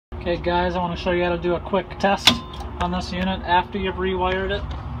Okay guys, I want to show you how to do a quick test on this unit after you've rewired it.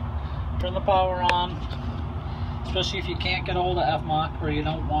 Turn the power on, especially if you can't get a hold of FMOC or you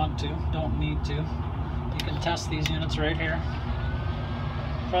don't want to, don't need to. You can test these units right here.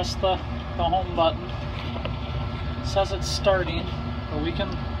 Press the home button. It says it's starting, but we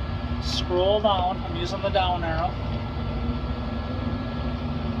can scroll down. I'm using the down arrow.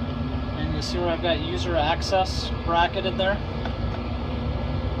 And you see where I've got user access bracketed there.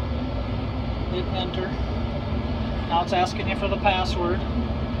 Hit enter. Now it's asking you for the password.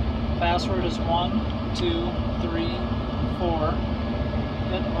 Password is 1, 2, 3, 4.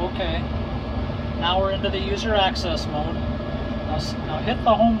 Hit OK. Now we're into the user access mode. Now hit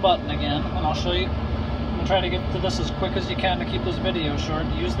the home button again, and I'll show you. I'm going to try to get to this as quick as you can to keep this video short.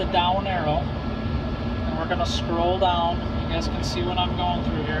 Use the down arrow, and we're going to scroll down. You guys can see what I'm going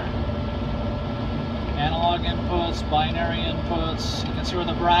through here. Analog inputs, binary inputs. You can see where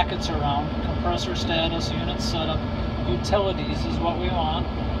the brackets are around. Compressor status, unit setup, utilities is what we want.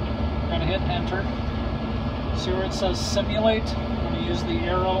 We're going to hit enter. See where it says simulate? I'm going to use the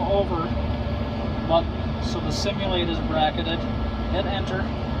arrow over button so the simulate is bracketed. Hit enter.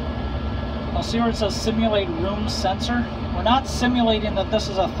 Now see where it says simulate room sensor? We're not simulating that this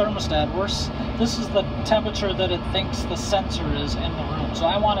is a thermostat. This is the temperature that it thinks the sensor is in the room. So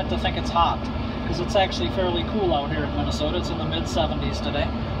I want it to think it's hot, because it's actually fairly cool out here in Minnesota. It's in the mid-70s today,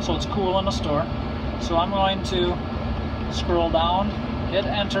 so it's cool in the store. So I'm going to scroll down, hit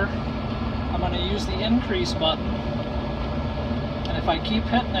enter. I'm going to use the increase button, and if I keep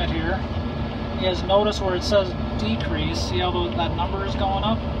hitting it here, you guys notice where it says decrease. See how that number is going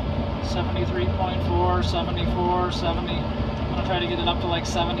up? 73.4, 74, 70. I'm going to try to get it up to like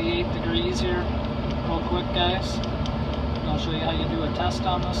 78 degrees here real quick, guys. And I'll show you how you do a test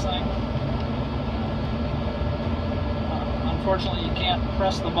on this thing. Unfortunately, you can't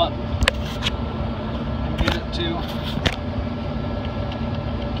press the button and get it to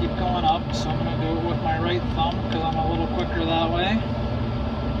keep going up, so I'm going to do it with my right thumb because I'm a little quicker that way.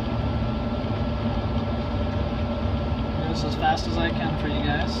 Do this as fast as I can for you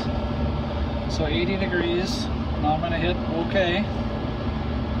guys. So 80 degrees. Now I'm going to hit OK.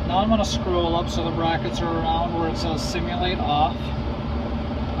 Now I'm going to scroll up so the brackets are around where it says simulate off.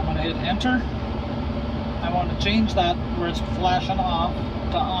 I'm going to hit enter. I want to change that where it's flashing off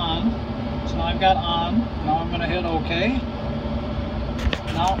to on. So now I've got on. Now I'm going to hit OK.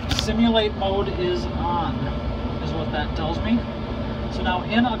 Now simulate mode is on, is what that tells me. So now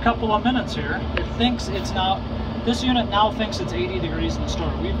in a couple of minutes here, it thinks it's now, this unit now thinks it's 80 degrees in the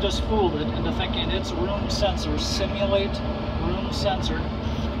store. We've just fooled it into thinking it's room sensor. Simulate room sensor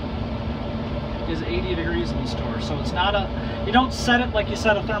is 80 degrees in the store. So it's not a, you don't set it like you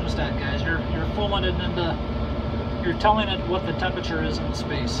set a thermostat, guys. You're fooling it into, you're telling it what the temperature is in the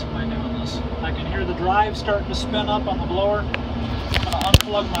space by doing this. I can hear the drive starting to spin up on the blower. I'm going to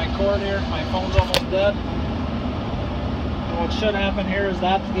unplug my cord here. My phone's almost dead. And what should happen here is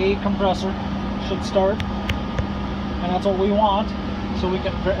that the compressor should start, and that's what we want. So we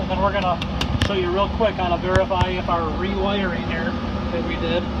can, and then we're going to show you real quick how to verify if our rewiring here that we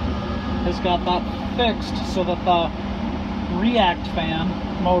did has got that fixed, so that the react fan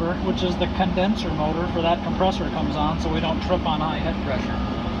motor, which is the condenser motor for that compressor, comes on, so we don't trip on high head pressure.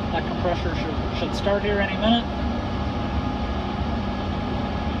 That compressor should start here any minute.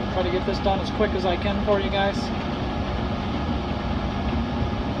 Try to get this done as quick as I can for you guys.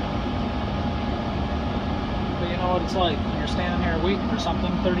 But you know what it's like when you're standing here waiting for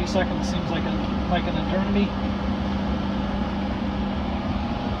something. 30 seconds seems like an eternity.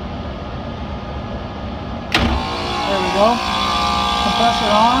 There we go.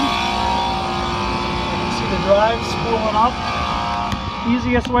 Compressor on. You can see the drive spooling up.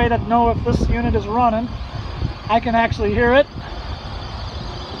 Easiest way to know if this unit is running, I can actually hear it.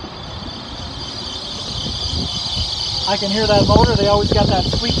 I can hear that motor. They always got that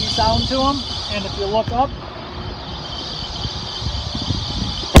squeaky sound to them. And if you look up,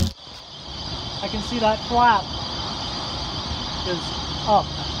 I can see that flap is up,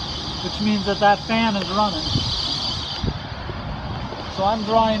 which means that that fan is running. So I'm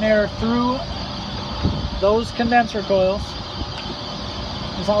drawing air through those condenser coils.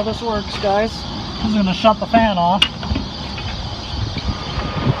 That's how this works, guys. I'm going to shut the fan off.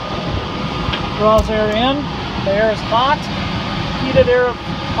 Draws air in. The air is hot. Heated air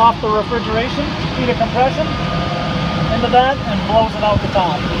off the refrigeration. Heated compression into that and blows it out the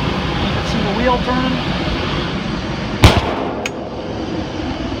top. You can see the wheel turning.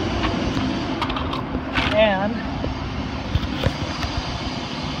 And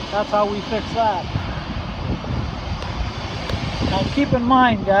that's how we fix that. Now keep in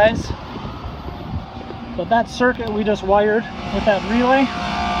mind, guys, that circuit we just wired with that relay,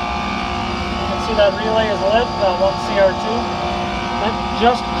 you can see that relay is lit, that 1CR2. That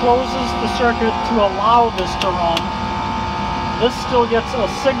just closes the circuit to allow this to run. This still gets a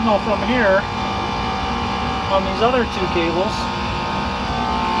signal from here on these other two cables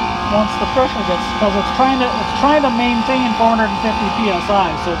once the pressure gets, because it's trying to maintain 450 psi.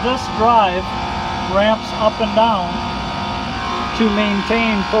 So this drive ramps up and down to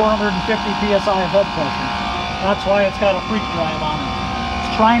maintain 450 psi head pressure. That's why it's got a freak drive on it.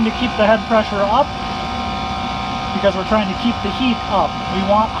 It's trying to keep the head pressure up because we're trying to keep the heat up. We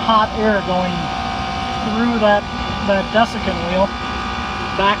want hot air going through that desiccant wheel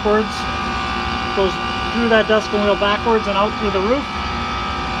backwards, goes through that desiccant wheel backwards and out through the roof,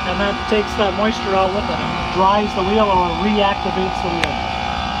 and that takes that moisture out with it and dries the wheel or reactivates the wheel.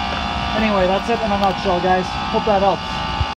 Anyway, that's it in a nutshell, guys. Hope that helps.